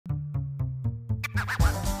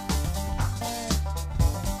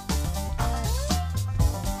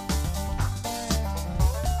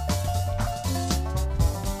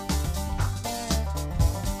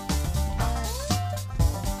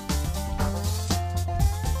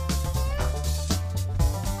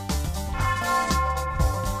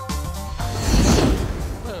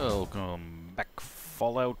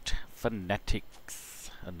Fallout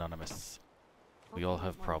fanatics, Anonymous. We all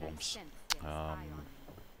have problems.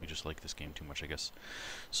 We just like this game too much, I guess.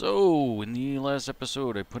 So, in the last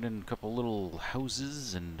episode, I put in a couple little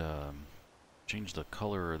houses and changed the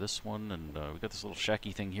color of this one, and we got this little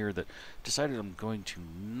shacky thing here that decided I'm going to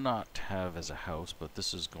not have as a house, but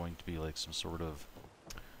this is going to be like some sort of,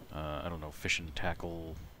 I don't know, fish and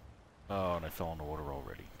tackle. Oh, and I fell in the water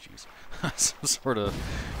already. Jeez. Some sort of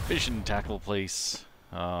fish and tackle place.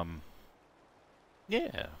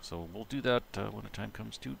 Yeah, so we'll do that when the time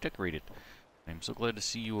comes to decorate it. I'm so glad to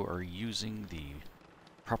see you are using the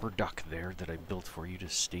proper dock there that I built for you to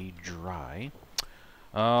stay dry.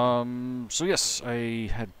 So yes, I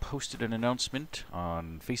had posted an announcement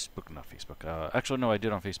on Facebook, not Facebook, actually no, I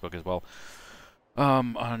did on Facebook as well,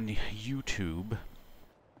 on YouTube,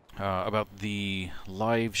 about the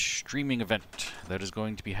live streaming event that is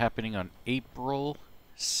going to be happening on April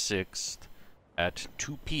 6th at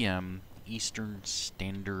 2 p.m. Eastern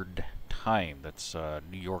Standard Time. That's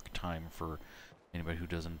New York time for anybody who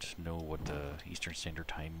doesn't know what the Eastern Standard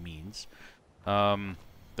Time means.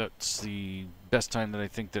 That's the best time that I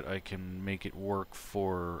think that I can make it work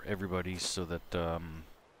for everybody, so that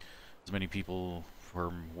as many people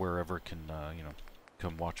from wherever can, you know,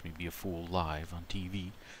 come watch me be a fool live on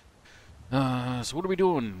TV. So what are we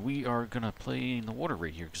doing? We are gonna play in the water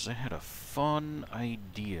right here, because I had a fun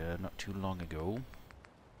idea not too long ago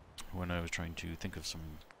when I was trying to think of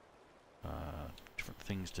some different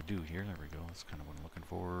things to do here. There we go. That's kind of what I'm looking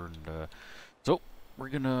for. And so we're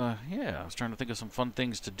gonna, yeah, I was trying to think of some fun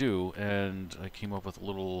things to do, and I came up with a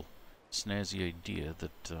little snazzy idea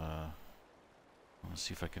that I want to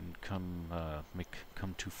see if I can come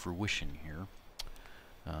to fruition here.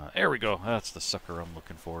 There we go. That's the sucker I'm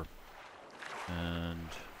looking for. And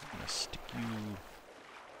I'm gonna stick you.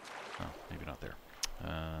 Oh, maybe not there.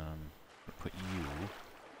 Put you,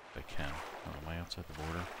 if I can. Oh, am I outside the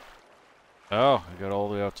border? Oh, I got all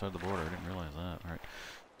the way outside the border. I didn't realize that. All right.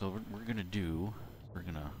 So what we're gonna do, we're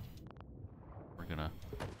gonna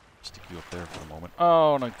stick you up there for a moment.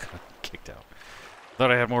 Oh, and I got kicked out.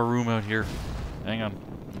 Thought I had more room out here. Hang on.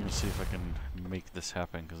 I'm gonna see if I can make this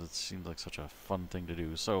happen, because it seems like such a fun thing to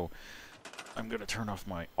do. So I'm gonna turn off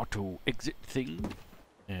my auto exit thing,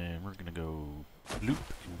 and we're gonna go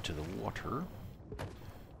loop into the water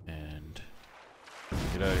and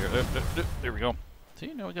get out of here. There we go.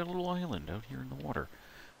 See, now we got a little island out here in the water.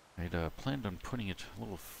 I'd planned on putting it a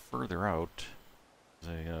little further out.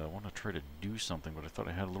 I want to try to do something, but I thought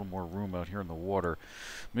I had a little more room out here in the water.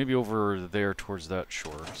 Maybe over there towards that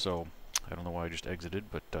shore. So I don't know why I just exited,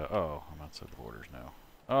 but oh, I'm outside the borders now.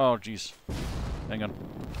 Oh, jeez. Hang on.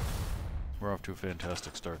 We're off to a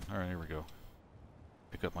fantastic start. Alright, here we go.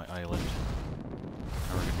 Pick up my island.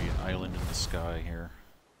 Now we're going to be an island in the sky here.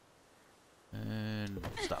 And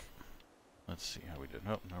stop. Let's see how we did.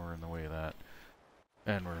 Oh, now we're in the way of that.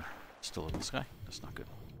 And we're still in the sky. That's not good.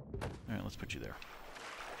 Alright, let's put you there.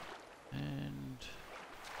 And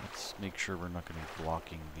let's make sure we're not going to be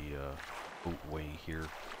blocking the boatway here.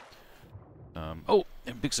 Oh,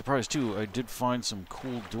 and big surprise too, I did find some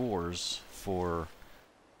cool doors for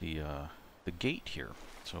the gate here.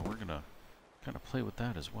 So we're going to kind of play with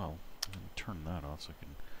that as well. I'm going to turn that off so I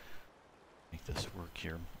can make this work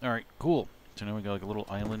here. Alright, cool. So now we got like a little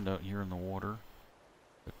island out here in the water.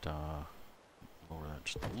 But, lower that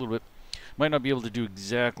just a little bit. Might not be able to do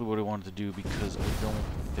exactly what I wanted to do, because I don't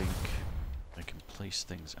think I can place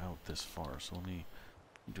things out this far. So let me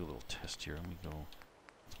do a little test here. Let me go.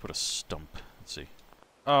 Let's put a stump. Let's see.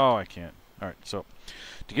 Oh, I can't. Alright, so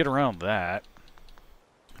to get around that,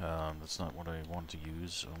 that's not what I want to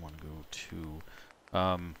use. I want to go to,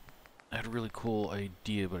 I had a really cool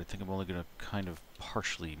idea, but I think I'm only going to kind of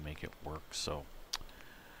partially make it work, so,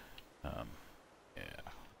 yeah,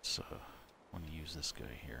 let's, want to use this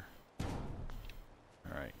guy here.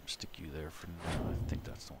 Alright, stick you there for now. I think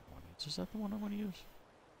that's the one I want to use. Is that the one I want to use?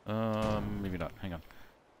 Maybe not. Hang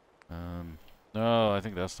on. No, I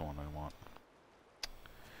think that's the one I want.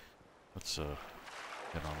 Let's, head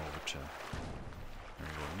on over to... There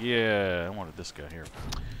we go. Yeah, I wanted this guy here.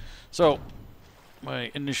 So,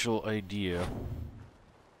 my initial idea,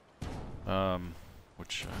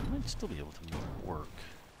 which I might still be able to make work,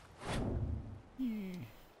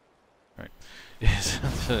 right, is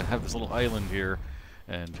to have this little island here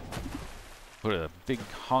and put a big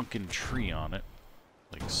honkin' tree on it,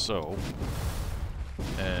 like so,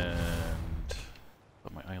 and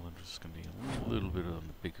but my island is going to be a little bit on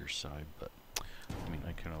the bigger side, but I mean,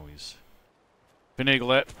 I can always finagle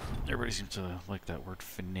that. Everybody seems to like that word,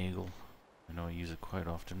 finagle. I know I use it quite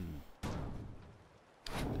often.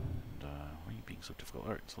 And, why are you being so difficult?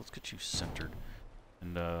 Alright, so let's get you centered.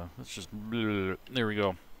 And let's just, there we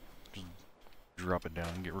go. Just drop it down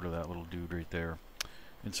and get rid of that little dude right there.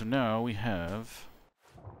 And so now we have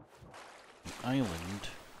an island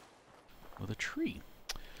with a tree.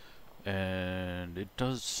 And it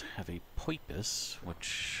does have a poipus,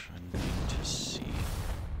 which I need to see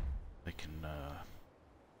if I can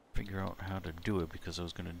figure out how to do it, because I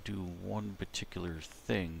was going to do one particular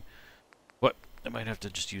thing, but I might have to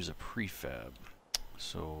just use a prefab.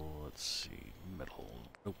 So let's see, metal.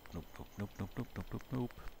 Nope, nope, nope, nope, nope, nope, nope, nope,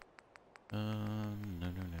 nope. No, no,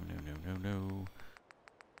 no, no, no, no, no.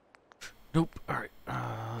 Nope. All right.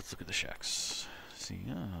 Let's look at the shacks. See,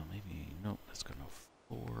 maybe nope. That's got no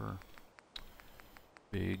floor.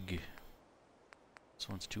 Big. This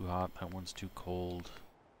one's too hot. That one's too cold.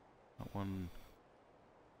 That one.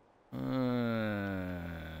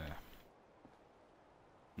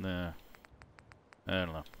 Nah. I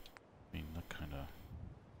don't know. I mean, that kind of,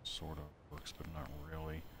 sort of works, but not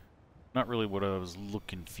really. Not really what I was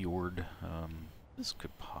looking for. This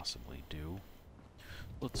could possibly do.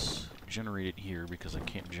 Let's generate it here because I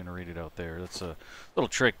can't generate it out there. That's a little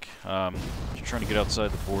trick. If you're trying to get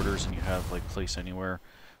outside the borders and you have like place anywhere,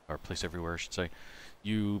 or place everywhere I should say,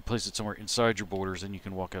 you place it somewhere inside your borders, and you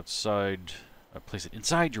can walk outside, place it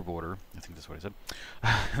inside your border, I think that's what I said,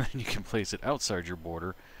 and then you can place it outside your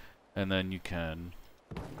border, and then you can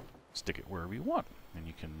stick it wherever you want, and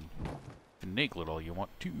you can finagle it all you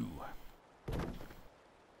want to.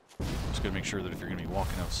 Just gotta make sure that if you're gonna be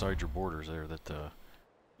walking outside your borders there, that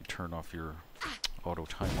you turn off your auto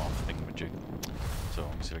time off thingamajig. So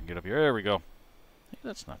let me see if I can get up here. There we go. Hey,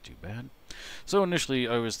 that's not too bad. So initially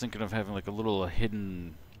I was thinking of having like a little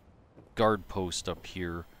hidden guard post up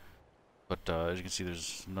here, but as you can see,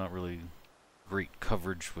 there's not really great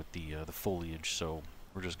coverage with the foliage, so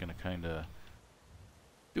we're just gonna kind of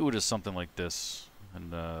do it as something like this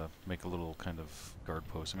and make a little kind of guard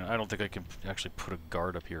post. I mean, I don't think I can actually put a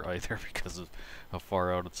guard up here either because of how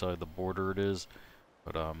far outside the border it is.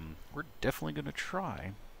 But we're definitely gonna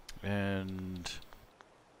try. And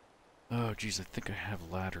oh geez, I think I have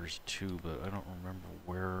ladders too, but I don't remember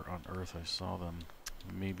where on earth I saw them.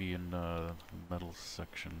 Maybe in the metal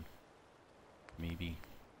section. Maybe.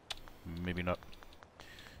 Maybe not.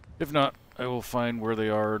 If not, I will find where they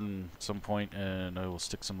are at some point, and I will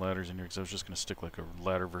stick some ladders in here, because I was just going to stick like a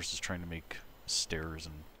ladder versus trying to make stairs,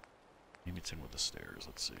 and maybe it's in with the stairs.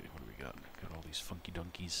 Let's see, what do we got? Got all these funky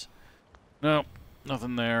donkeys. No,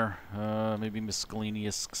 nothing there. Maybe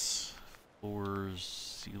miscellaneous floors,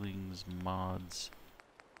 ceilings, mods,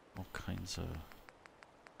 all kinds of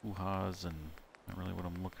hoo-has, and not really what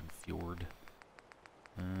I'm looking for.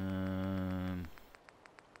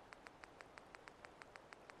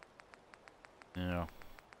 Yeah,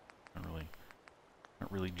 not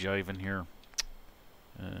really jiving here.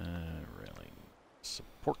 Railing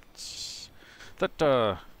supports.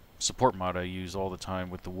 That support mod I use all the time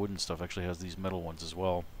with the wooden stuff actually has these metal ones as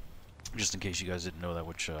well. Just in case you guys didn't know that,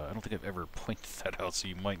 which I don't think I've ever pointed that out, so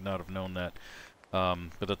you might not have known that.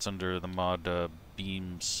 But that's under the mod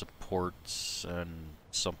beam supports and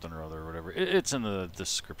something or other, or whatever. It's in the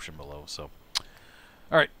description below. So,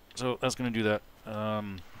 all right, so that's gonna do that.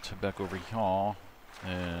 To back over here,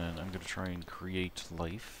 and I'm gonna try and create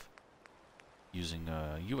life using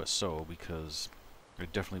USO, because I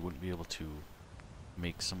definitely wouldn't be able to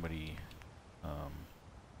make somebody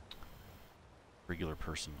regular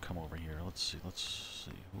person come over here. Let's see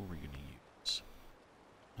who are we gonna use.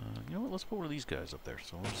 You know what, let's put one of these guys up there.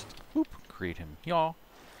 So let's whoop, create him here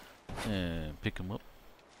and pick him up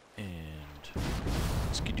and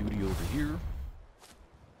skidoody over here.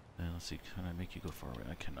 And let's see, can I make you go far away?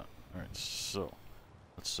 I cannot. Alright, so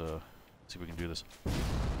let's see if we can do this.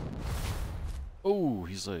 Oh,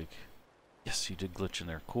 he's like, yes, he did glitch in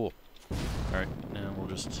there. Cool. Alright, now we'll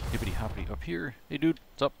just hippity hoppity up here. Hey dude,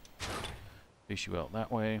 what's up? Face you out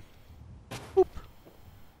that way. Boop.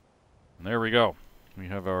 And there we go. We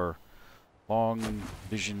have our long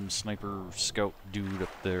vision sniper scout dude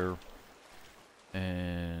up there.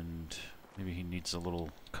 And maybe he needs a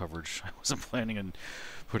little coverage. I wasn't planning on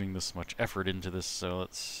putting this much effort into this, so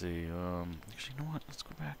let's see. Actually, you know what? Let's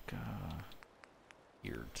go back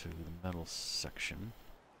here to the metal section.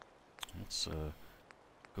 Let's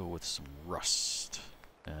go with some rust.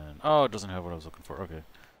 And oh, it doesn't have what I was looking for. Okay.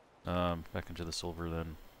 Back into the silver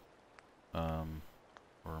then.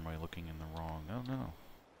 Or am I looking in the wrong? Oh no.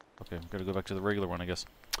 Okay, I've got to go back to the regular one, I guess.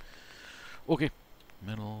 Okay.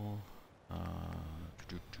 Metal.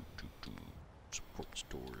 Supports,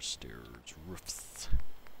 doors, stairs, roofs.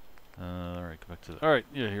 Alright, go back to the... Alright,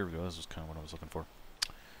 yeah, here we go. This was kind of what I was looking for.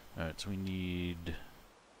 Alright, so we need...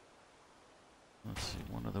 Let's see,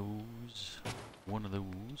 one of those. one of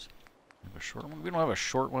those. We have a short one? We don't have a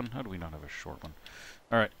short one? How do we not have a short one?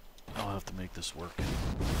 Alright, I'll have to make this work.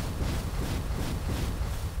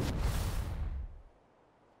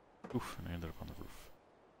 Oof, and I ended up on the roof.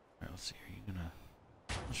 Alright, let's see. Are you gonna...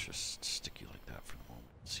 Let's just stick you like that for the moment.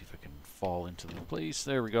 Let's see if I can fall into the place.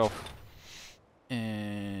 There we go.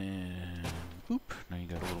 And... Boop. Now you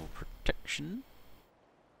got a little protection.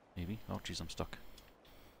 Maybe. Oh, jeez, I'm stuck.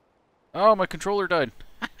 Oh, my controller died.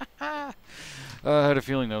 I had a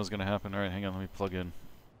feeling that was going to happen. Alright, hang on. Let me plug in.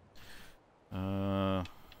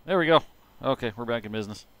 There we go. Okay, we're back in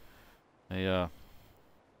business. I had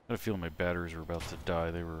a feeling my batteries were about to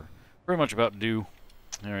die. They were pretty much about due.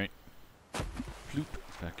 Alright. Bloop.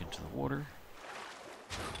 Back into the water.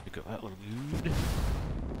 Pick up that little dude.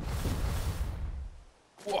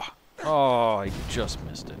 Whoa. Oh, I just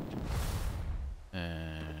missed it.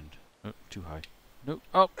 And... Oh, too high. Nope.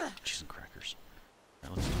 Oh, cheese and crackers.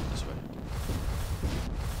 Alright, let's do it this way.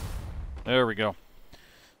 There we go.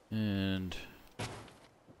 And...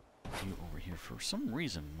 You over here. For some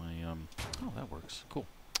reason, my, Oh, that works. Cool.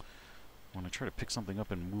 When I try to pick something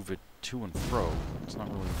up and move it to and fro, it's not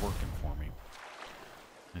really working for me.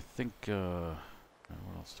 I think,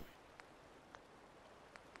 what else do we...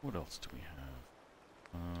 What else do we have?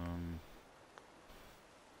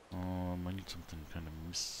 I need something kind of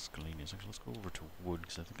miscellaneous. Actually, let's go over to wood,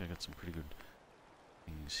 because I think I got some pretty good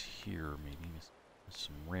things here, maybe.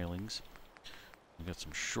 Some railings. We got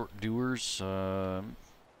some short doers. Yeah,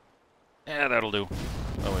 that'll do.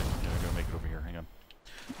 Oh, wait. Yeah, I gotta make it over here. Hang on.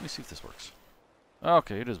 Let me see if this works.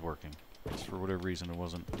 Okay, it is working. Just for whatever reason it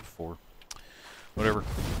wasn't before. Whatever.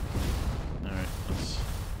 Alright, let's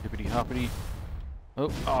hippity hoppity.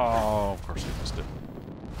 Oh, oh, of course I missed it.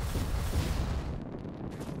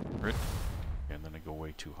 Right. And then I go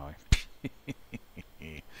way too high.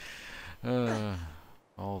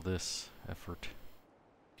 All this effort.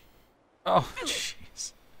 Oh,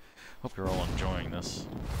 jeez. Hope you're all enjoying this.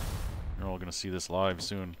 You're all gonna see this live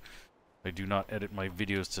soon. I do not edit my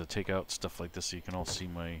videos to take out stuff like this so you can all see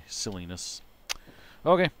my silliness.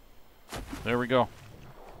 Okay. There we go.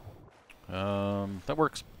 That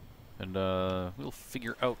works. And we'll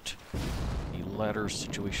figure out the ladder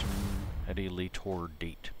situation at a later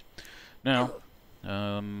date. Now,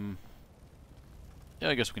 yeah,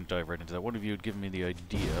 I guess we can dive right into that. One of you had given me the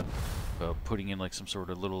idea of putting in like some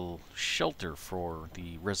sort of little shelter for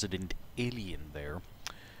the resident alien there.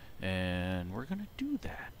 And we're gonna do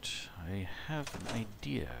that. I have an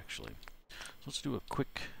idea, actually. So let's do a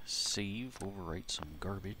quick save, overwrite some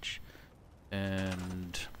garbage.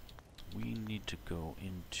 And we need to go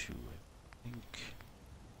into, I think,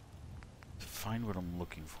 to find what I'm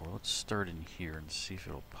looking for. Let's start in here and see if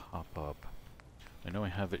it'll pop up. I know I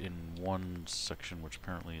have it in one section, which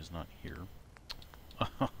apparently is not here.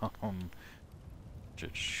 Which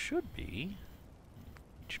it should be.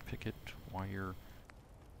 Each picket, wire.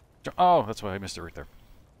 Oh, that's why I missed it right there.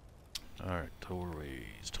 Alright,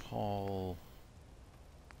 doorways, tall.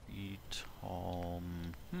 Feet, tall.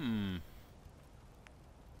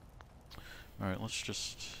 Alright, let's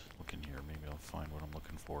just look in here. Maybe I'll find what I'm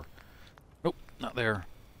looking for. Nope, not there.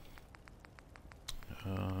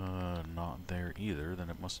 Not there either.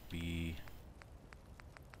 Then it must be...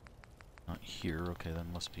 Not here. Okay, then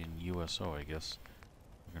it must be in USO, I guess.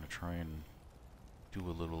 We're gonna try and do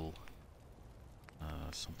a little...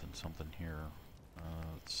 something here.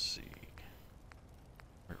 Let's see.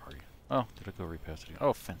 Where are you? Oh, did I go right past it?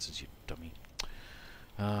 Oh, fences, you dummy.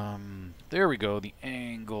 There we go, the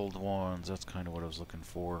angled ones. That's kind of what I was looking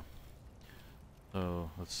for.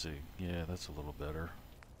 So, let's see. Yeah, that's a little better.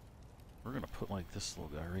 We're gonna put like this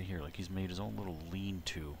little guy right here, like he's made his own little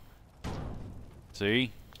lean-to.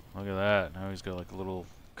 See? Look at that. Now he's got like a little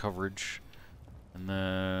coverage. And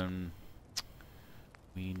then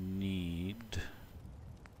we need...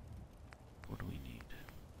 What do we need?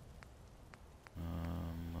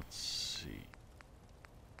 Let's see.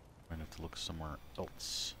 Might have to look somewhere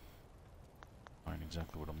else. Find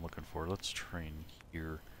exactly what I'm looking for. Let's try in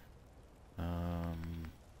here.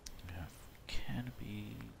 Yeah,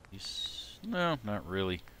 canopy. No, not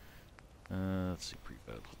really. Let's see,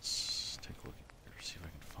 prefab. Let's take a look at here, see if I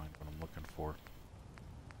can find what I'm looking for.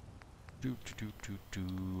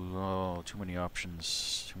 Oh, too many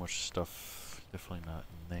options. Too much stuff. Definitely not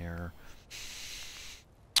in there.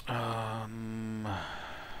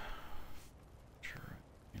 Sure,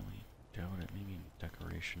 I really doubt it. Maybe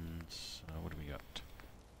decorations. What do we got?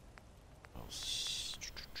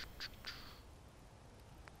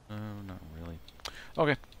 Not really.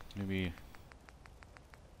 Okay, maybe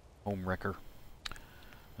home wrecker.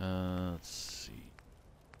 Let's see.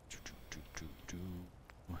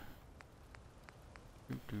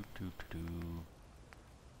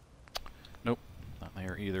 Nope, not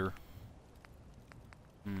there either.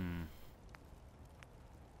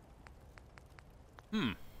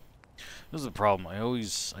 This is the problem.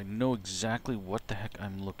 I know exactly what the heck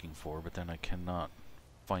I'm looking for, but then I cannot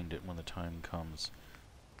find it when the time comes.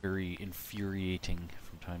 Very infuriating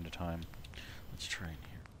from time to time. Let's try in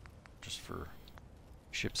here, just for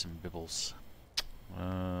ships and bibbles.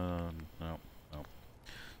 No, no.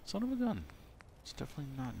 Son of a gun. It's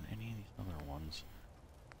definitely not in any of these other ones.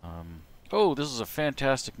 Oh, this is a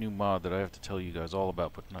fantastic new mod that I have to tell you guys all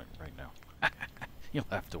about, but not right now. You'll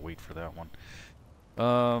have to wait for that one.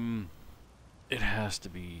 It has to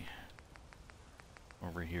be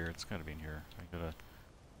over here. It's gotta be in here. I gotta...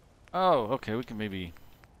 Oh, okay, we can maybe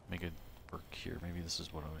make it work here. Maybe this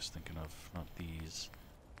is what I was thinking of, not these.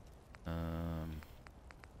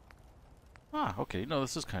 Okay, no,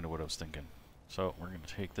 this is kind of what I was thinking. So, we're gonna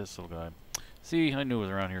take this little guy. See, I knew it was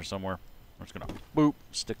around here somewhere. I'm just gonna, boop,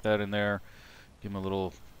 stick that in there. Give him a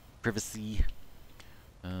little privacy.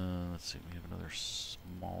 Let's see, we have another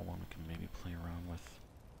small one we can maybe play around with.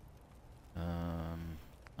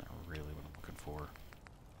 Not really what I'm looking for.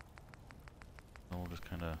 So we'll just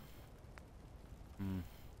kind of... We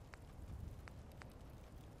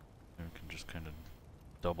can just kind of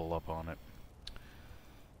double up on it.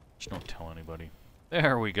 Just don't tell anybody.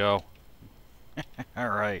 There we go.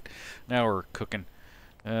 Alright, now we're cooking.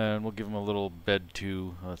 And we'll give him a little bed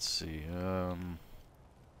too. Let's see.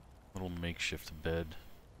 Little makeshift bed.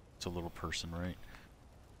 It's a little person, right?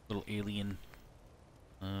 Little alien.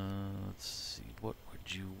 Let's see. What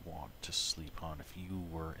would you want to sleep on if you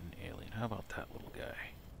were an alien? How about that little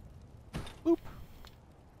guy? Boop.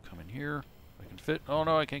 Come in here. I can fit. Oh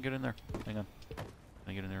no, I can't get in there. Hang on. Can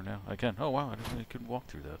I get in there now? I can. Oh wow, I didn't think I could walk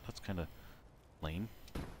through that. That's kind of lame.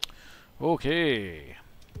 Okay.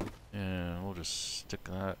 And we'll just stick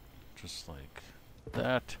that just like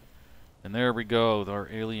that. And there we go. Our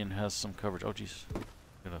alien has some coverage. Oh jeez.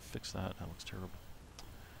 Gotta fix that. That looks terrible.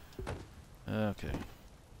 Okay.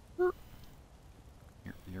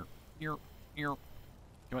 Here.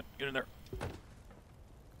 Come on, get in there.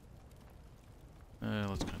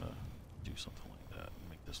 Let's kind of do something like that and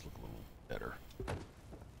make this look a little better.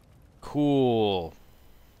 Cool.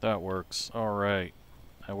 That works. Alright.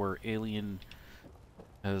 Our alien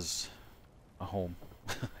has a home.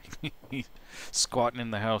 He's squatting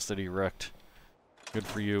in the house that he wrecked. Good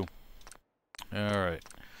for you. Alright.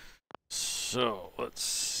 So, let's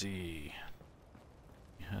see.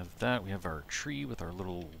 We have that. We have our tree with our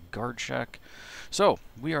little guard shack. So,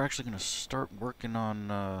 we are actually going to start working on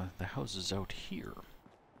the houses out here.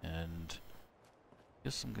 And I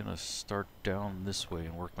guess I'm going to start down this way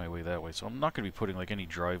and work my way that way. So I'm not going to be putting like any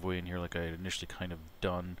driveway in here like I had initially kind of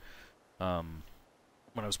done.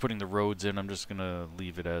 When I was putting the roads in, I'm just going to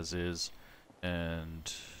leave it as is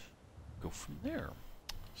and go from there.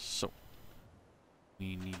 So,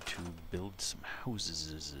 we need to build some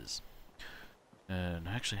houses. And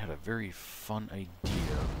I actually had a very fun idea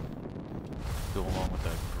to go along with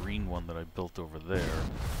that green one that I built over there.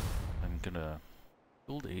 I'm gonna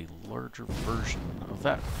build a larger version of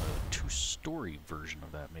that, a 2-story version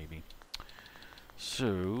of that maybe.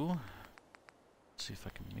 So, let's see if I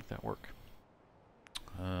can make that work.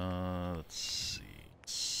 Let's see,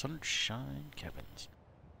 sunshine cabins.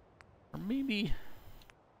 Or maybe,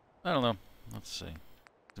 I don't know, let's see.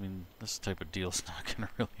 I mean, this type of deal is not going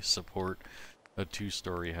to really support a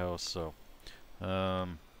 2-story house, so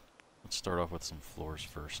let's start off with some floors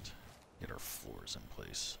first. Get our floors in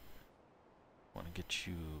place. Want to get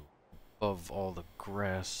you above all the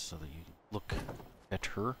grass so that you look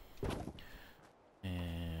better.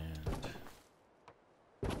 And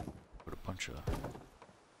put a bunch of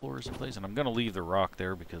floors in place. And I'm going to leave the rock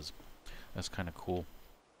there because that's kind of cool.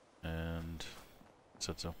 And I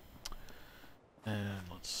said so. And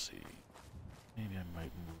let's see. Maybe I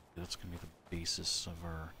might move. That's going to be the basis of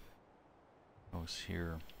our house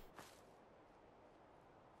here.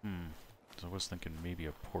 So I was thinking maybe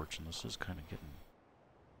a porch, and this is kind of getting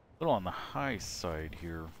a little on the high side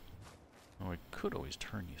here. Oh, I could always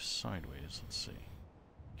turn you sideways. Let's see.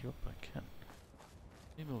 Pick you up, I can.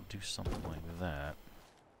 Maybe we'll do something like that.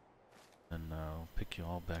 And I'll pick you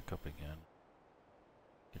all back up again.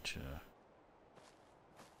 Get you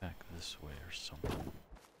back this way or something.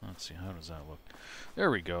 Let's see, how does that look? There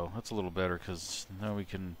we go. That's a little better because now we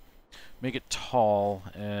can make it tall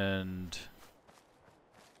and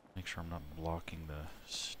make sure I'm not blocking the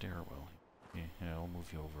stairwell. Yeah, I'll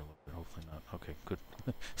move you over a little bit. Hopefully not. Okay, good.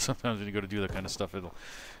 Sometimes when you go to do that kind of stuff, it'll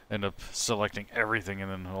end up selecting everything,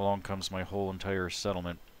 and then along comes my whole entire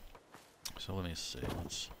settlement. So let me see.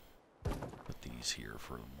 Let's put these here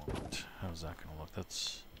for a moment. How's that going to look?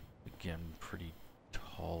 That's, again, pretty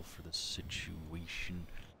tall for the situation.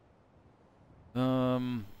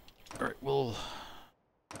 Alright, we'll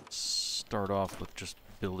start off with just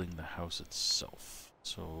building the house itself.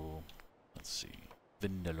 So, let's see.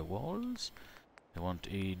 Vanilla walls. I want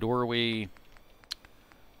a doorway.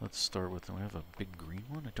 Let's start with, do I have a big green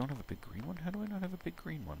one? I don't have a big green one? How do I not have a big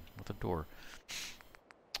green one with a door?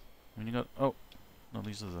 When you got, oh, no,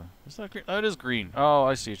 these are the, is that green? Oh, it is green. Oh,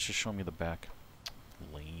 I see, it's just showing me the back.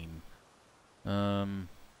 Lame.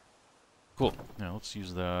 Cool. Now let's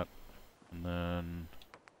use that, and then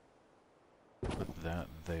put that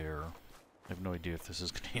there. I have no idea if this is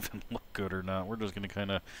going to even look good or not. We're just going to kind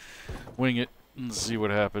of wing it and see what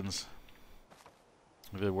happens.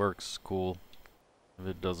 If it works, cool. If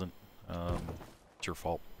it doesn't, it's your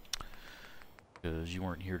fault. Because you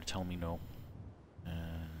weren't here to tell me no.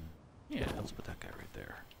 And yeah, let's put that guy right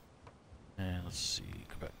there. And let's see,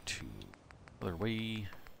 go back to other way.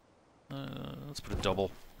 Let's put a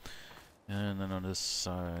double. And then on this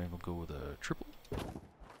side, we'll go with a triple.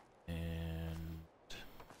 And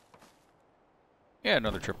yeah,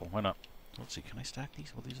 another triple. Why not? Let's see, can I stack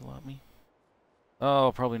these? Will these allow me?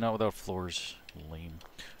 Oh, probably not without floors. Lame.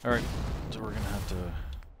 Alright, so we're gonna have to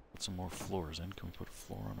put some more floors in. Can we put a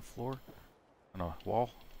floor on a floor? On a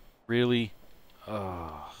wall? Really?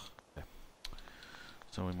 Okay.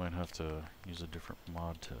 So we might have to use a different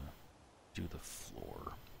mod to do the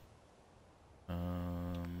floor.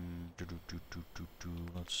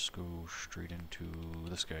 Let's go straight into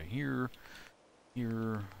this guy here.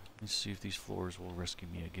 Here. Let's see if these floors will rescue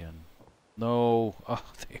me again. No. Oh,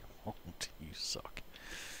 they won't. You suck.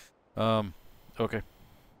 Okay.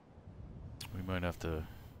 We might have to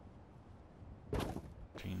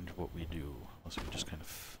change what we do. Unless we just kind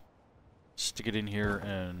of stick it in here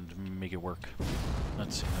and make it work.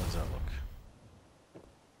 Let's see, how does that look?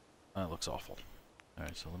 That looks awful.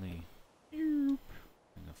 Alright, so let me bring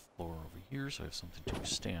the floor over here so I have something to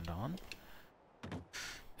stand on.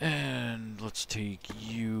 And let's take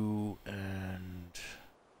you and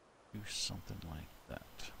do something like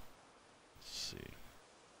that. Let's see.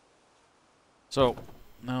 So,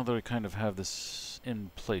 now that I kind of have this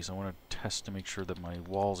in place, I want to test to make sure that my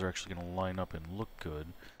walls are actually going to line up and look good.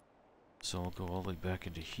 So I'll go all the way back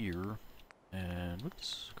into here, and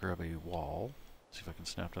let's grab a wall. See if I can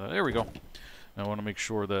snap to that. There we go. Now I want to make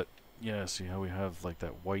sure that, yeah, see how we have like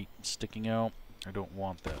that white sticking out? I don't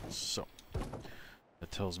want that, so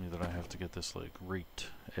that tells me that I have to get this like right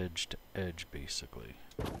edge to edge, basically.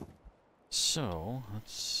 So,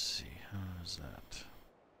 let's see, how is that?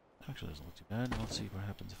 Actually, doesn't look too bad. Let's see what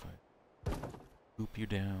happens if I loop you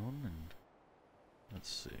down, and let's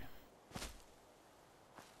see.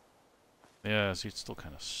 Yeah, see, it's still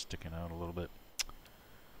kind of sticking out a little bit.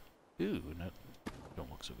 Ooh, that don't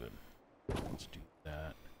look so good. Let's do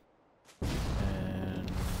that.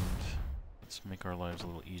 And let's make our lives a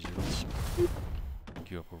little easier. Let's pick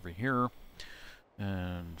you up over here.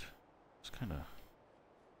 And just kind of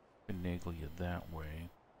finagle you that way.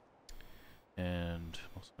 And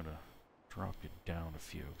I'm also going to drop you down a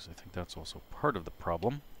few, because I think that's also part of the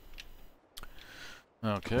problem.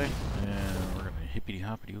 Okay, and we're going to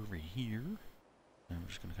hippity-hoppity over here. And we're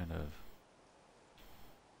just going to kind of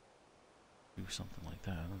do something like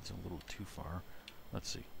that. That's a little too far. Let's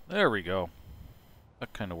see. There we go.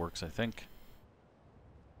 That kind of works, I think.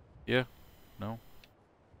 Yeah? No?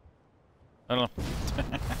 I don't know.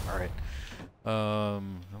 Alright.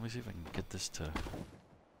 Let me see if I can get this to...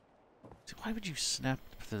 See, why would you snap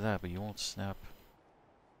to that, but you won't snap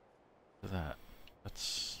to that?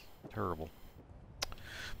 That's terrible.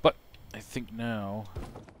 But I think now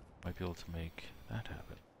I might be able to make that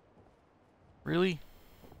happen. Really?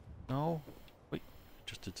 No? Wait, I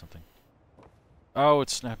just did something. Oh,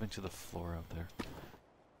 it's snapping to the floor out there.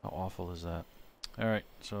 How awful is that? Alright,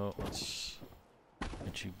 so let's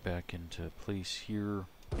get you back into place here.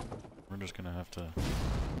 We're just gonna have to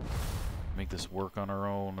make this work on our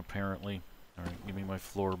own, apparently. Alright, give me my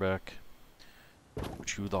floor back.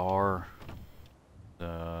 Put you there.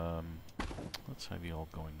 Let's have you all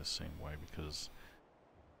going the same way, because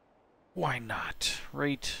why not?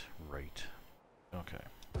 Right? Right. Okay.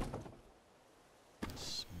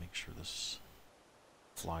 Let's make sure this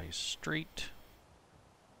flies straight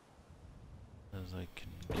as I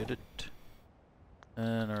can get it.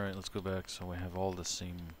 And alright, let's go back so I have all the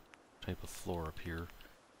same type of floor up here.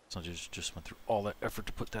 So I just went through all that effort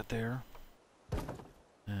to put that there.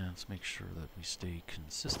 And let's make sure that we stay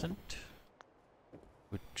consistent.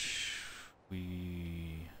 Which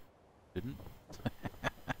we didn't.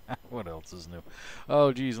 What else is new?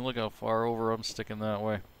 Oh geez, and look how far over I'm sticking that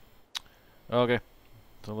way. Okay,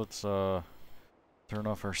 so let's turn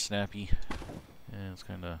off our Snappy, and let's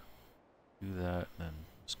kind of do that, and then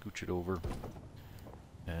scooch it over.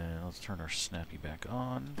 And let's turn our Snappy back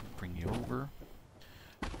on, bring you over,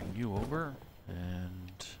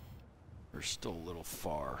 and we're still a little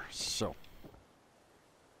far, so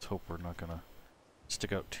let's hope we're not gonna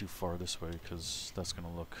stick out too far this way, because that's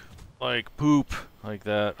gonna look like poop, like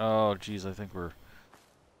that. Oh, geez, I think we're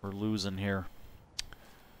losing here.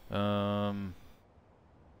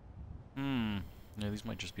 Yeah, these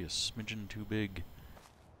might just be a smidgen too big.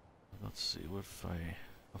 Let's see, what if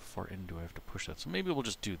how far in do I have to push that? So maybe we'll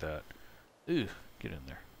just do that. Ew, get in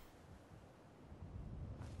there.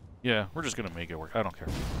 Yeah, we're just gonna make it work. I don't care.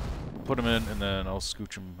 Put them in, and then I'll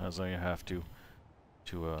scooch them as I have to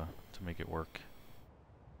make it work.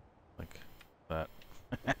 Like that.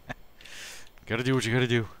 Gotta do what you gotta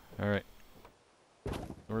do. Alright.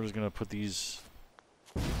 We're just gonna put these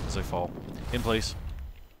as I fall in place.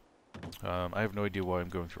 I have no idea why I'm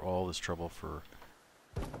going through all this trouble for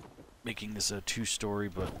making this a 2-story,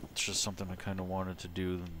 but it's just something I kind of wanted to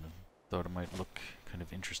do and thought it might look kind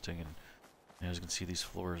of interesting. And as you can see, these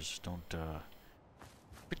floors don't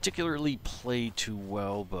particularly play too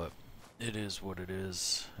well, but it is what it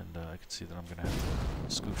is. And I can see that I'm going to have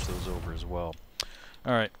to scooch those over as well.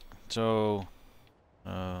 Alright, so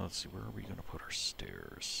let's see, where are we going to put our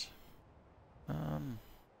stairs?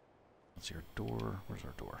 Let's see, our door. Where's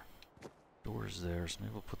our door? Door's there, so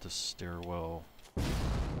maybe we'll put the stairwell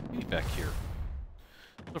maybe back here.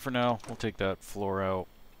 So for now, we'll take that floor out,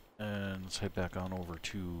 and let's head back on over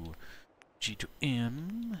to G to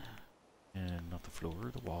M, and not the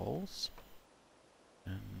floor, the walls.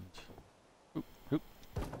 And oop, oop.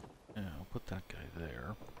 Yeah, I'll put that guy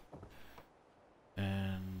there,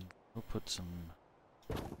 and we'll put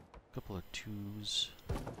a couple of 2s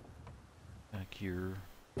back here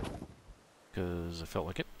because I felt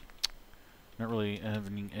like it. Not really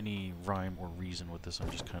having any rhyme or reason with this.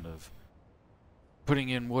 I'm just kind of putting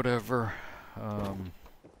in whatever.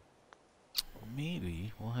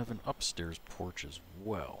 Maybe we'll have an upstairs porch as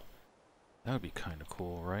well. That would be kind of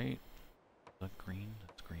cool, right? Is that green?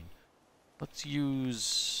 That's green. Let's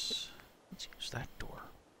use that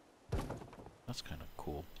door. That's kind of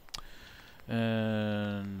cool.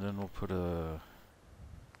 And then we'll put a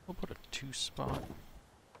 2 spot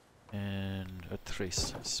and a 3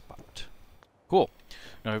 spot. Cool.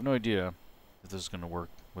 Now I have no idea if this is going to work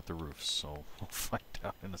with the roofs, so we'll find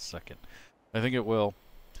out in a second. I think it will.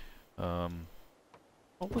 Oh,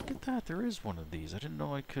 look at that. There is one of these. I didn't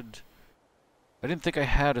know I could... I didn't think I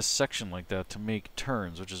had a section like that to make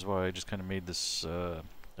turns, which is why I just kind of made this a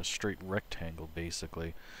straight rectangle,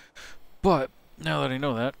 basically. But now that I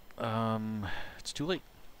know that, it's too late.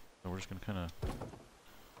 So we're just going to kind of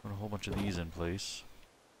put a whole bunch of these in place.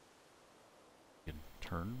 You can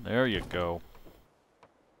turn. There you go.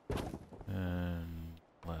 And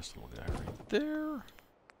last little guy right there.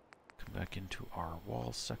 Come back into our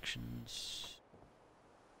wall sections.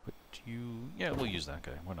 Put you... yeah, we'll use that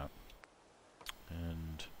guy. Why not?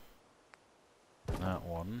 And that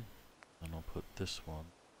one. And I'll put this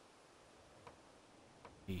one.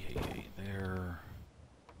 Hey, there.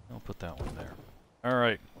 I'll put that one there.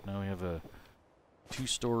 Alright, now we have a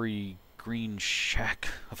 2-story green shack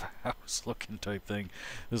of a house looking type thing.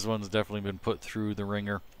 This one's definitely been put through the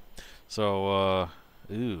ringer. So,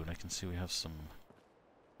 ooh, and I can see we have some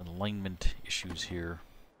alignment issues here.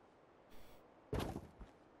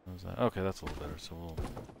 How's that? Okay, that's a little better. So we'll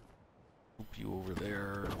boop you over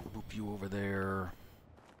there, boop you over there.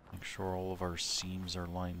 Make sure all of our seams are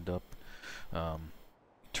lined up.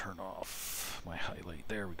 Turn off my highlight.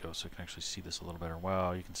 There we go, so I can actually see this a little better.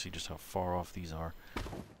 Wow, you can see just how far off these are.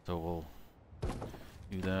 So we'll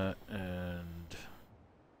do that, and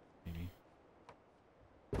maybe...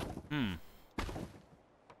 yeah,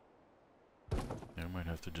 I might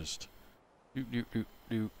have to just do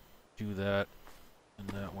that, and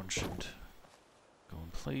that one should go in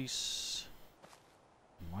place.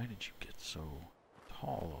 And why did you get so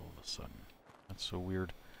tall all of a sudden? That's so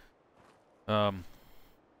weird. So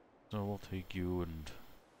we'll take you and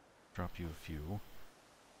drop you a few.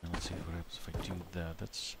 And let's see what happens if I do that.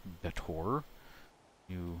 That's better.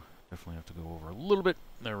 You definitely have to go over a little bit.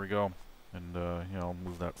 There we go. And, yeah, I'll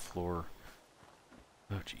move that floor.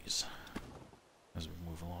 Oh, jeez. As we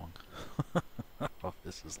move along. Oh,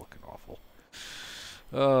 this is looking awful.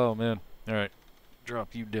 Oh, man. Alright.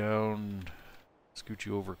 Drop you down. Scoot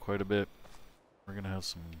you over quite a bit. We're gonna have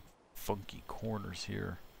some funky corners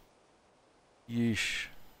here. Yeesh.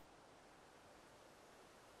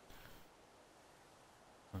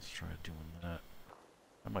 Let's try doing that.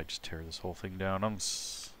 I might just tear this whole thing down. I'm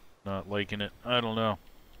not liking it. I don't know.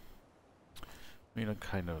 I mean, I'm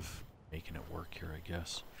kind of making it work here, I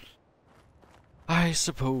guess. I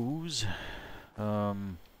suppose.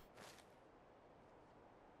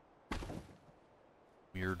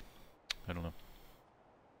 Weird. I don't know.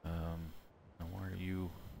 Now why are you...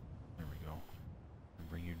 There we go. And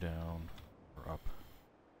bring you down or up.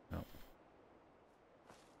 No.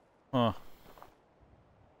 Huh.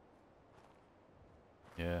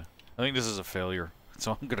 Yeah. I think this is a failure.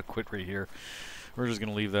 So I'm gonna quit right here. We're just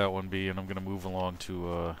gonna leave that one be, and I'm gonna move along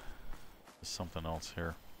to something else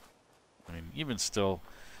here. I mean, even still,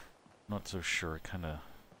 I'm not so sure. I kinda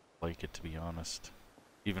like it, to be honest.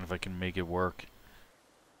 Even if I can make it work.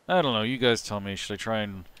 I don't know, you guys tell me. Should I try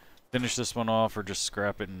and finish this one off or just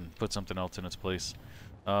scrap it and put something else in its place?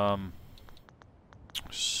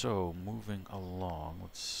 So, moving along,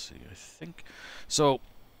 let's see, I think... So,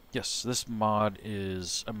 yes, this mod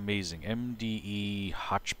is amazing. MDE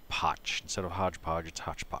Hodgepodge. Instead of Hodgepodge, it's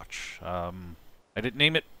Hodgepodge. I didn't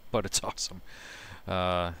name it, but it's awesome.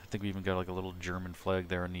 I think we even got like a little German flag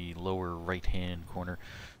there in the lower right-hand corner.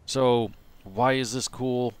 So, why is this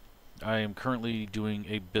cool? I am currently doing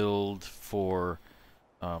a build for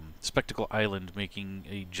Spectacle Island, making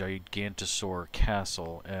a Gigantosaur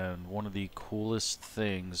castle, and one of the coolest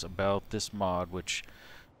things about this mod, which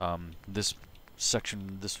this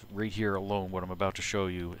section, this right here alone, what I'm about to show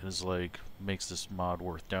you, is like, makes this mod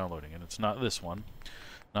worth downloading. And it's not this one,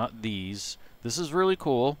 not these. This is really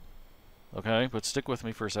cool, okay, but stick with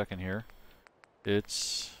me for a second here.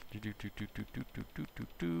 It's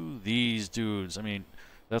these dudes. I mean,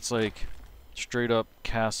 that's like straight up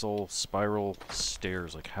castle spiral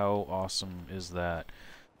stairs. Like, how awesome is that?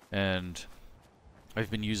 And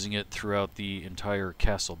I've been using it throughout the entire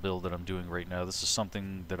castle build that I'm doing right now. This is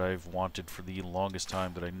something that I've wanted for the longest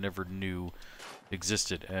time that I never knew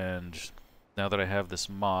existed. And now that I have this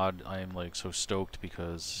mod, I am like so stoked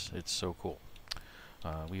because it's so cool.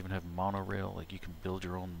 We even have monorail. Like, you can build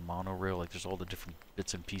your own monorail. Like, there's all the different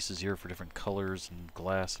bits and pieces here for different colors and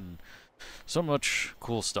glass and so much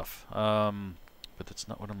cool stuff. But that's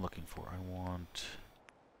not what I'm looking for. I want...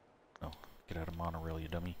 No, get out of monorail, you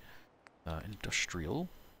dummy. Industrial.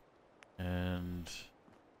 And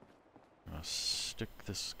I'm gonna stick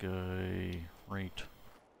this guy right...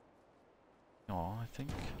 Aw, I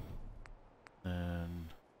think. And...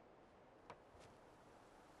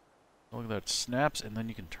 Oh, look at that. It snaps, and then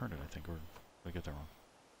you can turn it, I think. Or did I get that wrong?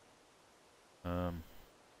 I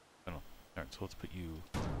don't know. Alright, so let's put you...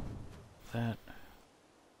 that.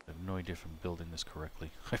 I have no idea if I'm building this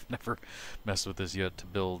correctly. I've never messed with this yet to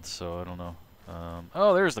build, so I don't know.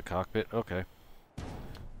 Oh, there's the cockpit. Okay.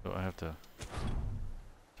 So I have to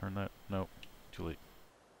turn that. Nope. Too late.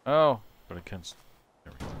 Oh, but I can.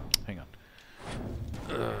 There we go. Hang on.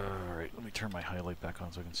 Alright, let me turn my highlight back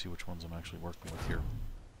on so I can see which ones I'm actually working with here.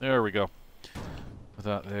 There we go. With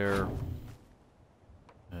that there.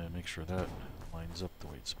 And make sure that lines up the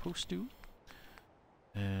way it's supposed to.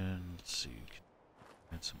 And let's see.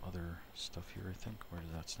 Add some other stuff here, I think. Where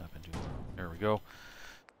does that snap into? There we go.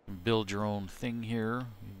 You can build your own thing here,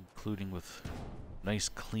 including with nice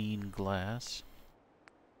clean glass.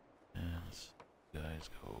 And let's, you guys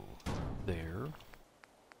go there.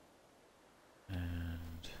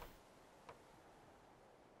 And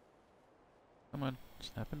come on,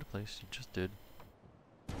 snap into place. You just did.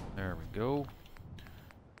 There we go.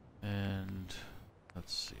 And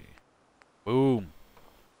let's see. Boom.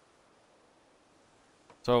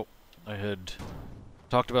 So, I had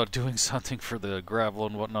talked about doing something for the gravel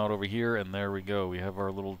and whatnot over here, and there we go. We have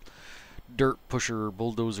our little dirt pusher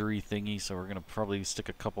bulldozer-y thingy, so we're going to probably stick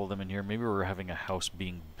a couple of them in here. Maybe we're having a house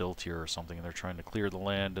being built here or something, and they're trying to clear the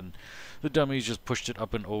land, and the dummies just pushed it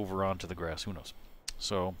up and over onto the grass. Who knows?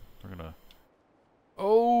 So, we're going to...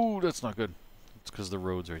 Oh, that's not good. It's because the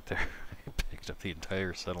road's right there. I picked up the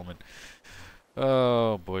entire settlement.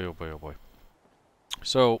 Oh, boy, oh, boy, oh, boy.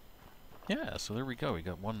 So... yeah, so there we go. We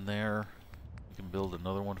got one there. We can build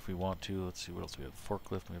another one if we want to. Let's see what else we have.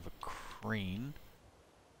 Forklift. We have a crane.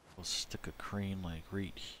 We'll stick a crane like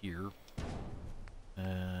right here.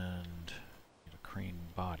 And get a crane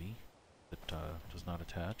body that does not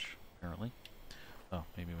attach, apparently. Oh,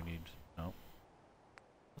 maybe we need... no.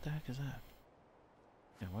 What the heck is that?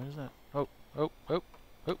 Yeah, why is that? Oh, oh, oh,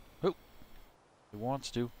 oh, oh. It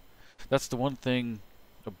wants to. That's the one thing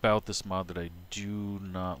about this mod that I do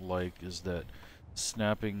not like, is that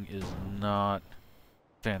snapping is not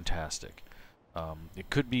fantastic.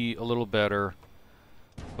 It could be a little better,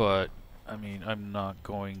 but I mean, I'm not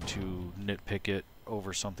going to nitpick it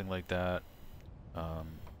over something like that.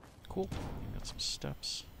 Cool. Got some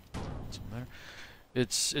steps. Some there.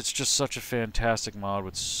 it's just such a fantastic mod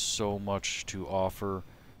with so much to offer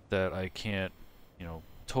that I can't, you know,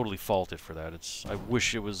 totally fault it for that. I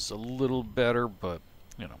wish it was a little better, but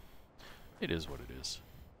you know, it is what it is.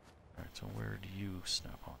 All right, so where do you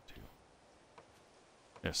snap onto?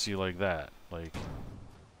 Yeah, see, like that, like,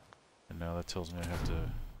 and now that tells me I have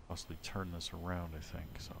to possibly turn this around, I think.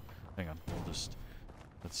 So hang on, we'll just,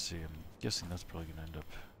 let's see. I'm guessing that's probably gonna end up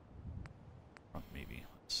front, maybe.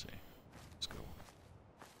 Let's see. Let's go.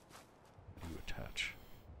 You attach.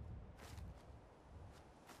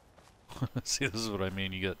 See, this is what I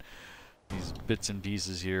mean. You get these bits and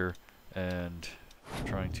pieces here, and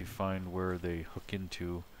trying to find where they hook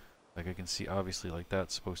into. Like I can see, obviously, like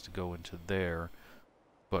that's supposed to go into there,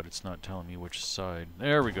 but it's not telling me which side.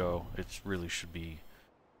 There we go. It really should be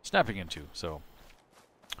snapping into. So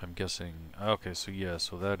I'm guessing. Okay, so yeah,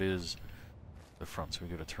 so that is the front. So we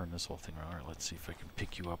got to turn this whole thing around. All right, let's see if I can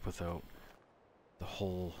pick you up without the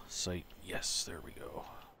whole site. Yes, there we go.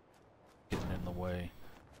 Getting in the way.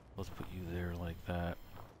 Let's put you there like that.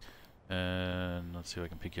 And let's see if I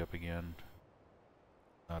can pick you up again.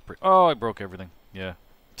 Oh, I broke everything. Yeah.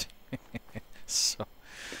 So,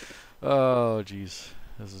 oh jeez,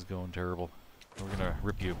 this is going terrible. We're gonna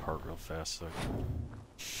rip you apart real fast so I can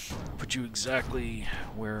put you exactly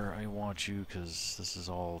where I want you, because this is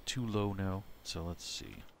all too low now. So let's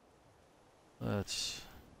see. Let's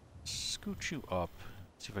scoot you up.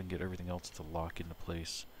 See if I can get everything else to lock into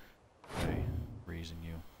place by raising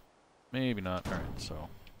you. Maybe not. All right, so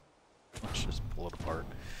let's just pull it apart.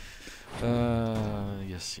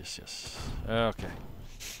 Yes, yes, yes. Okay.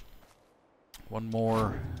 One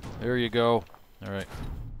more. There you go. Alright.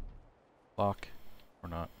 Lock. Or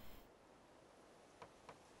not.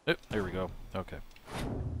 Oh, there we go. Okay.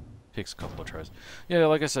 Takes a couple of tries. Yeah,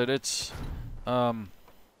 like I said, it's not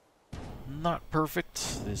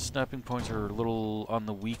perfect. The snapping points are a little on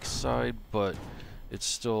the weak side, but it's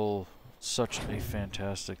still such a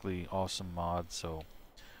fantastically awesome mod, so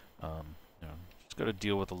you know, just gotta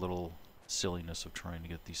deal with a little silliness of trying to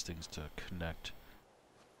get these things to connect.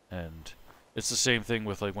 And it's the same thing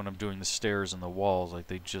with like when I'm doing the stairs and the walls, like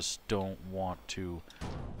they just don't want to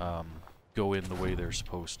go in the way they're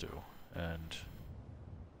supposed to, and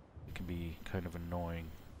it can be kind of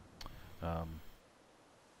annoying. Well,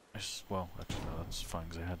 actually no, that's fine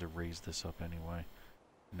because I had to raise this up anyway.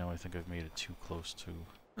 Now I think I've made it too close to...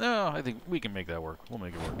 No, I think we can make that work. We'll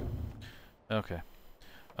make it work. Okay.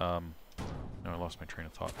 No, I lost my train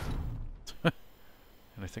of thought.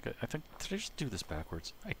 And I think did I just do this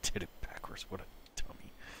backwards? I did it backwards. What a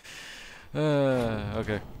dummy.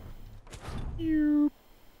 Okay.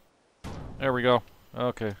 There we go.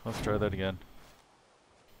 Okay, let's try that again.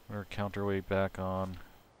 Our counterweight back on.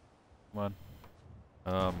 Come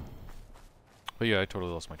on. But yeah, I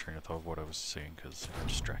totally lost my train of thought of what I was saying because I got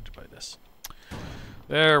distracted by this.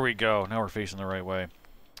 There we go. Now we're facing the right way.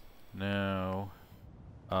 Now,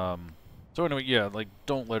 so anyway, yeah, like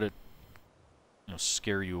don't let it, you know,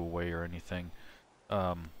 scare you away or anything.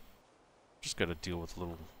 Just got to deal with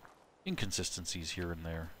little inconsistencies here and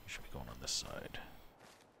there. You should be going on this side.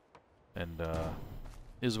 And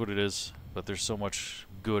is what it is. But there's so much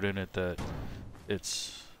good in it that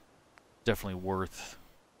it's definitely worth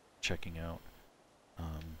checking out.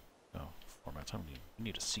 No, formats. We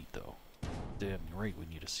need a seat though. Damn right, we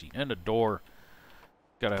need a seat and a door.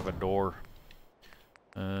 Gotta have a door.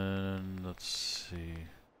 And let's see.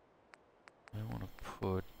 I want to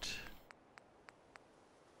put.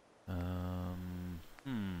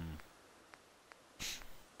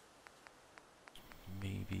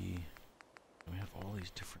 Maybe we have all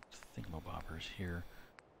these different thingamabobbers here.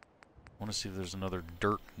 I want to see if there's another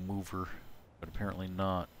dirt mover, but apparently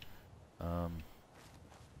not. And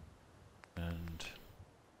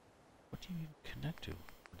what do you even connect to?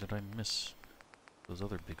 Or did I miss those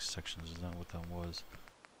other big sections? Is that what that was?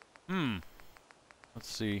 Let's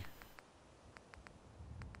see.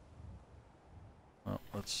 Well,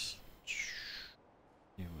 let's...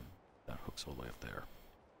 That hook's all the way up there.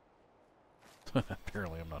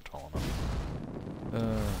 Apparently I'm not tall enough.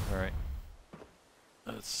 Alright.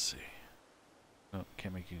 Let's see. Oh,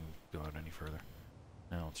 can't make you go out any further.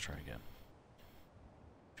 Now let's try again.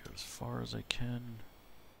 Go as far as I can.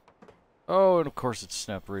 Oh, and of course it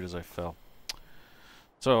snapped right as I fell.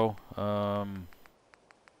 So, those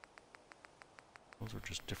are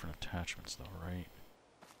just different attachments though, right?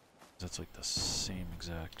 That's like the same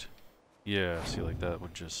exact... Yeah, see, like that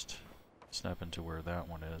would just snap into where that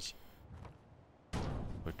one is.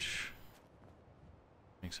 Which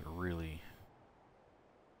makes it really...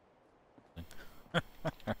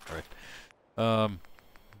 Right.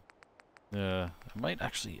 Yeah, I might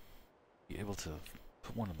actually be able to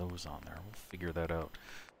put one of those on there. We'll figure that out.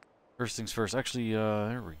 First things first. Actually,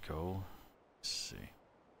 there we go. Let's see.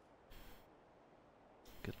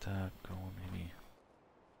 Get that going, maybe.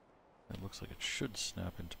 It looks like it should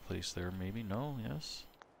snap into place there. Maybe. No? Yes?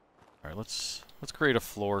 Alright, let's create a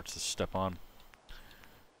floor to step on.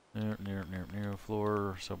 Near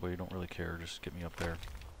floor. Subway, don't really care. Just get me up there.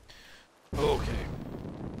 Okay.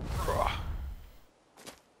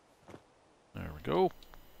 There we go.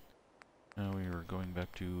 Now we are going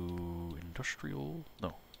back to industrial.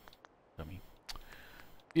 No. Dummy.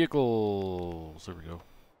 Vehicles. There we go.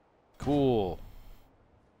 Cool.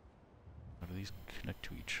 How do these connect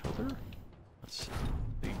to each other? Let's see.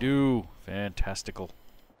 They do. Fantastical.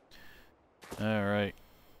 Alright.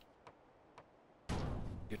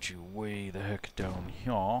 Get you way the heck down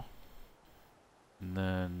here. And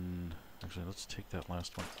then... Actually, let's take that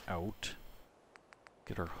last one out.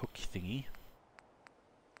 Get our hook thingy.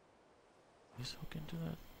 These hook into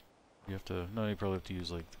that? You have to... No, you probably have to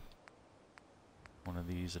use, like, one of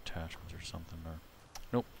these attachments or something. Or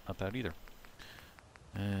nope, not that either.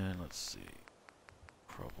 And let's see.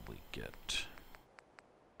 Probably get...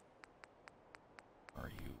 Are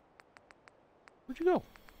you... Where'd you go?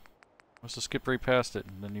 Must have skipped right past it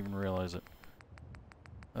and didn't even realize it.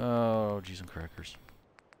 Oh, jeez and crackers.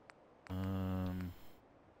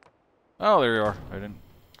 Oh, there you are. I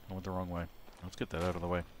went the wrong way. Let's get that out of the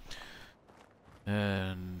way.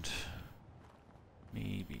 And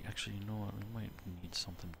maybe, actually, you know what? We might need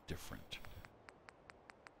something different.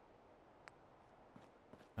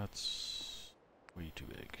 That's way too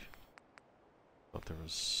big. Thought there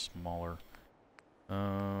was smaller.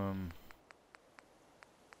 And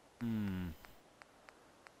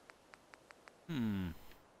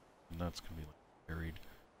that's gonna be like buried.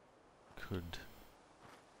 Could.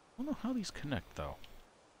 I don't know how these connect though.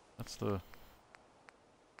 That's the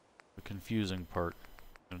confusing part.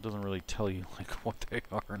 And it doesn't really tell you like what they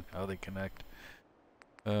are and how they connect.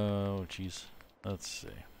 Oh jeez. Let's see.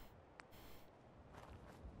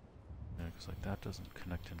 Yeah, because like that doesn't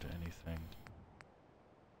connect into anything.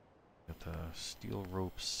 Got the steel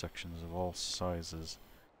rope sections of all sizes.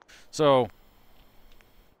 So,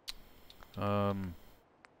 yeah,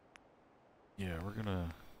 we're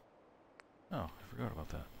gonna... Oh, I forgot about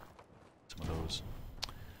that. Some of those.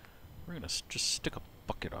 We're gonna just stick a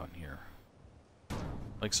bucket on here.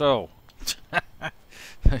 Like so. I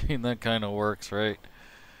mean, that kind of works, right?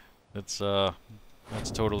 It's,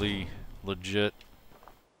 that's totally legit.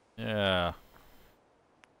 Yeah.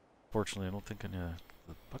 Fortunately, I don't think any of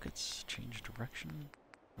the buckets change direction.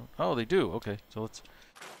 Oh, they do. Okay, so let's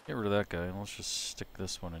get rid of that guy and let's just stick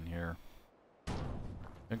this one in here.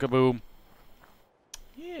 And kaboom!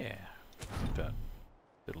 Yeah, I think that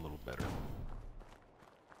did a little better.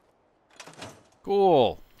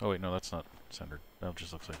 Cool! Oh wait, no, that's not centered. That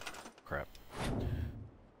just looks like crap.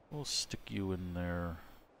 We'll stick you in there,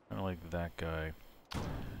 kind of like that guy.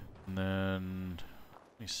 And then,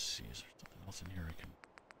 let me see, is there something else in here I can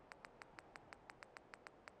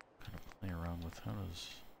kind of play around with? How does...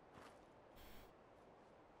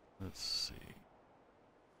 Let's see.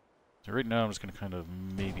 So right now I'm just going to kind of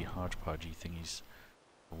maybe hodgepodgey thingies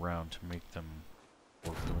around to make them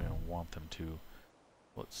work the way I want them to.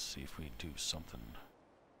 Let's see if we do something.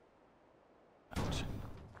 Out.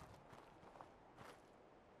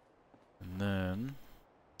 And then...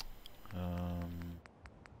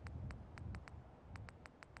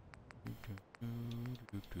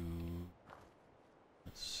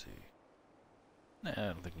 let's see. Nah, I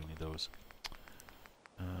don't think we need those.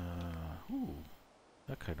 Ooh,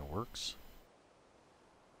 that kind of works.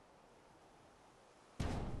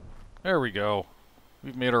 There we go.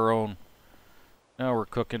 We've made our own. Now we're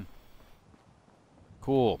cooking.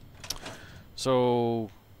 Cool. So,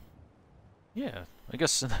 yeah, I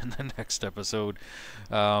guess in the next episode,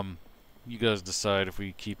 you guys decide if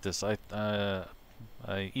we keep this.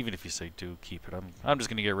 Even if you say do keep it, I'm just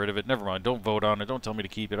gonna get rid of it. Never mind. Don't vote on it. Don't tell me to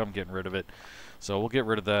keep it. I'm getting rid of it. So we'll get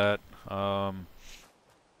rid of that.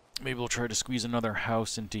 Maybe we'll try to squeeze another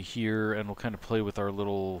house into here, and we'll kind of play with our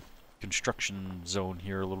little construction zone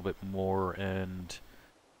here a little bit more, and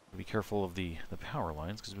be careful of the power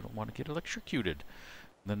lines because we don't want to get electrocuted.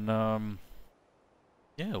 Then,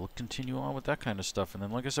 yeah, we'll continue on with that kind of stuff. And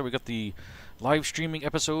then, like I said, we got the live streaming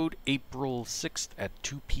episode April 6th at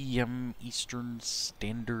 2 p.m. Eastern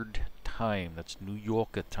Standard Time. That's New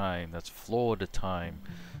York time. That's Florida time.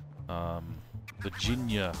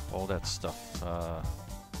 Virginia, all that stuff.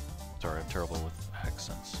 Sorry, I'm terrible with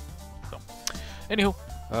accents. So, anywho,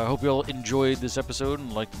 I hope you all enjoyed this episode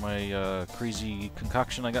and liked my crazy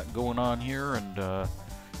concoction I got going on here. And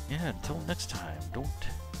yeah, until next time, don't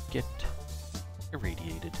get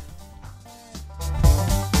irradiated.